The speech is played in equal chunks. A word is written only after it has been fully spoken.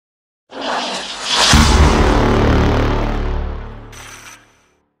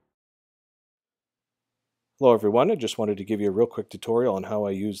Hello everyone, I just wanted to give you a real quick tutorial on how I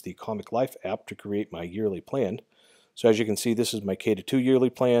use the Comic Life app to create my yearly plan. So as you can see, this is my K-2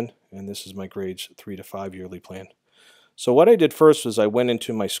 yearly plan, and this is my grades 3 to 5 yearly plan. So what I did first was I went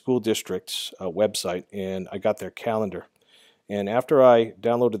into my school district's website and I got their calendar. And after I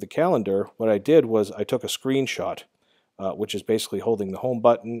downloaded the calendar, what I did was I took a screenshot, which is basically holding the home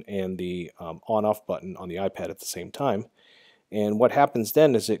button and the on-off button on the iPad at the same time. And what happens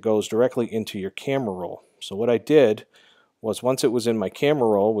then is it goes directly into your camera roll. So what I did was once it was in my camera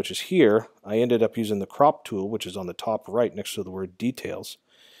roll, which is here, I ended up using the crop tool, which is on the top right next to the word details.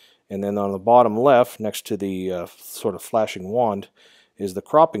 And then on the bottom left, next to the sort of flashing wand, is the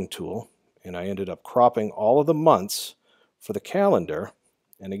cropping tool. And I ended up cropping all of the months for the calendar.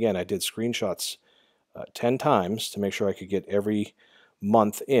 And again, I did screenshots 10 times to make sure I could get every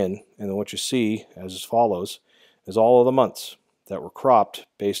month in. And then what you see as follows is all of the months that were cropped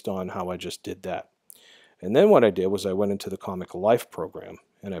based on how I just did that. And then what I did was I went into the Comic Life program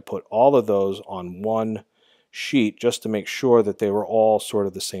and I put all of those on one sheet just to make sure that they were all sort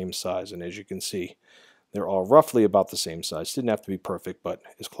of the same size. And as you can see, they're all roughly about the same size. Didn't have to be perfect, but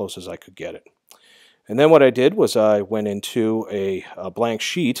as close as I could get it. And then what I did was I went into a blank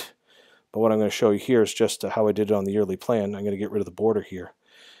sheet, but what I'm going to show you here is just how I did it on the yearly plan. I'm going to get rid of the border here.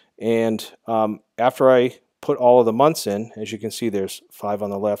 And after I put all of the months in, as you can see, there's 5 on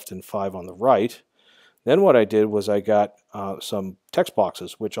the left and 5 on the right. Then what I did was I got some text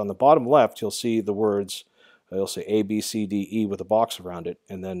boxes, which on the bottom left you'll see the words, you'll say A, B, C, D, E with a box around it,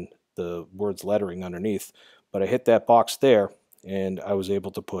 and then the words lettering underneath. But I hit that box there, and I was able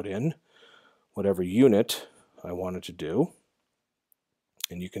to put in whatever unit I wanted to do.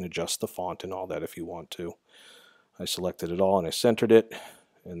 And you can adjust the font and all that if you want to. I selected it all and I centered it,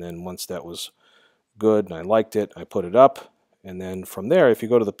 and then once that was good and I liked it, I put it up. And then from there, if you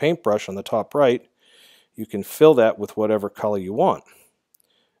go to the paintbrush on the top right, you can fill that with whatever color you want.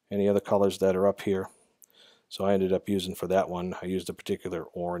 Any other colors that are up here. So I ended up using for that one, I used a particular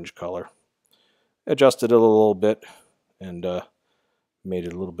orange color. Adjusted it a little bit and made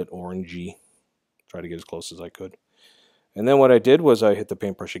it a little bit orangey. Try to get as close as I could. And then what I did was I hit the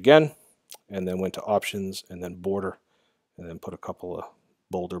paintbrush again and then went to options and then border and then put a couple of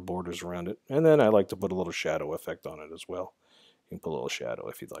bolder borders around it. And then I like to put a little shadow effect on it as well. You can put a little shadow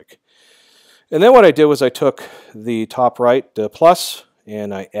if you'd like. And then what I did was I took the top right, the plus,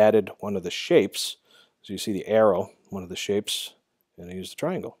 and I added one of the shapes. So you see the arrow, one of the shapes, and I used the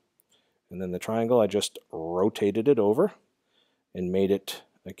triangle. And then the triangle, I just rotated it over and made it,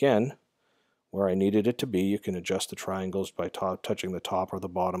 again, where I needed it to be. You can adjust the triangles by touching the top or the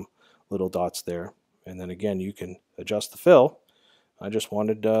bottom little dots there. And then again, you can adjust the fill. I just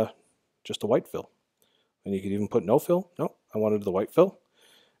wanted just a white fill. And you could even put no fill. No, I wanted the white fill.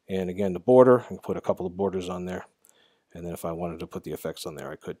 And again, the border, I can put a couple of borders on there. And then if I wanted to put the effects on there,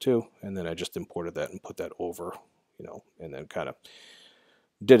 I could too. And then I just imported that and put that over, you know, and then kind of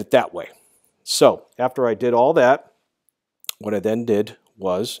did it that way. So after I did all that, what I then did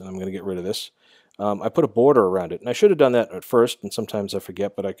was, and I'm going to get rid of this, I put a border around it. And I should have done that at first, and sometimes I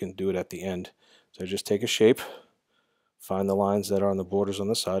forget, but I can do it at the end. So I just take a shape, find the lines that are on the borders on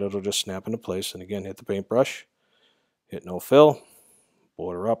the side. It'll just snap into place. And again, hit the paintbrush, hit no fill,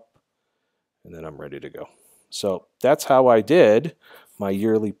 border up, and then I'm ready to go. So that's how I did my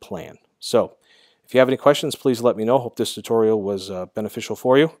yearly plan. So if you have any questions, please let me know. Hope this tutorial was beneficial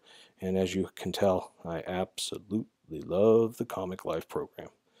for you. And as you can tell, I absolutely love the Comic Life program.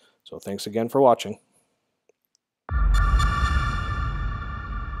 So thanks again for watching.